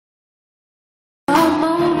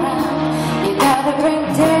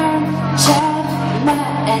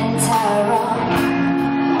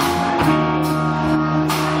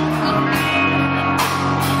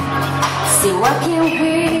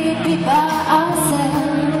by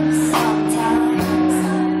ourselves sometimes.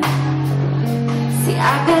 See,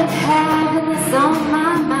 I've been having this on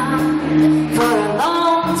my mind for a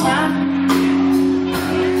long time.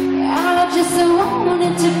 I just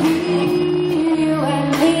wanted to be you and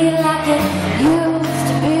me like it used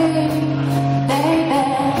to be, baby.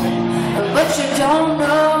 But you don't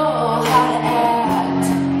know how to act.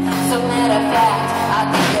 So matter of fact, I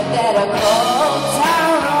think you better call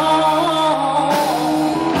Tyrone.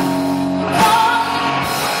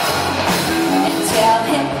 And tell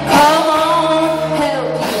him, come on, help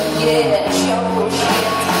you get your shit.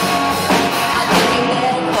 I think you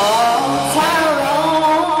better call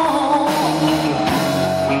Tyrone.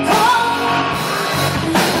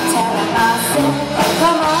 Tell him I said,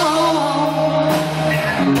 come on.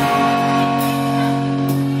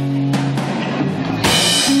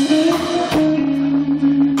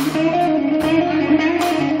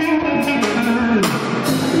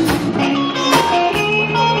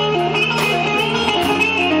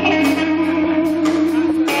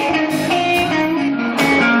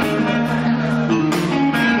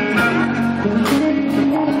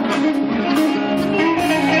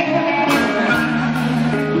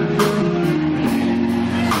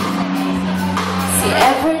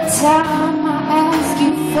 Every time I ask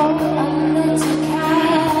you for a little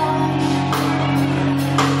cash,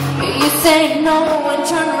 you say no and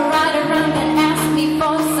turn right around and ask me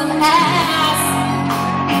for some ass.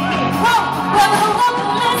 Oh, well,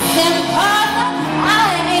 listen, partner, I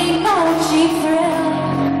ain't no cheap thrill,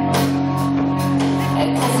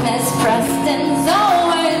 'cause Miss Preston's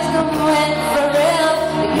always going for real.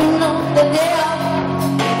 You know the deal.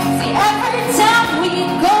 See, every time we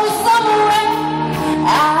go somewhere,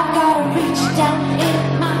 I've gotta reach down in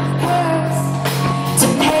my purse to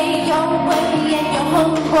pay your way and your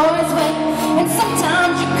homeboy's way. And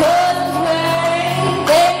sometimes your cousins way,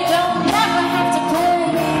 they don't never have to play,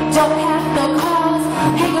 don't have no cars,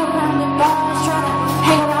 hang around in bars, try to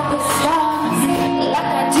hang around with stars.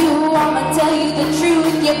 Like I do, I'ma tell you the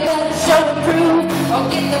truth, you better show and prove, or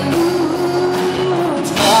get the booze.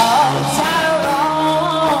 Oh,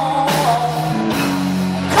 Tyrone,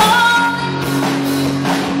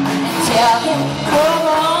 tell him, come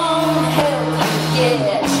on, help me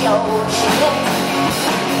get your shit.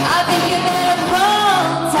 I think you better call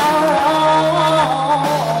Tyrone.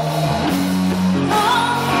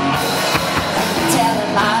 Tell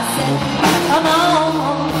him I said, come on.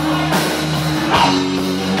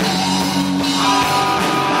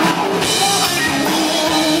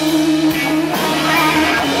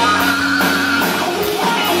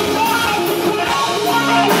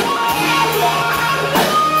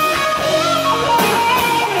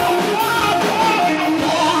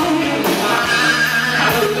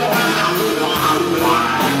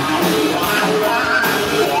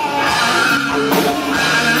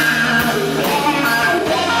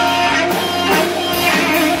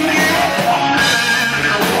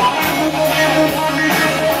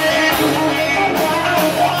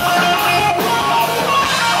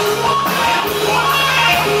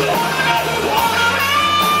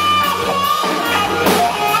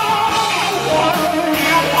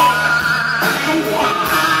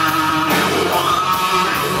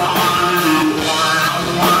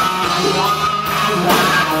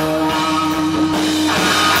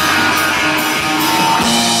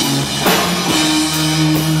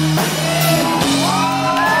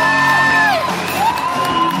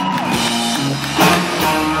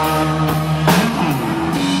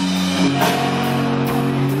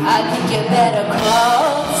 I think you better call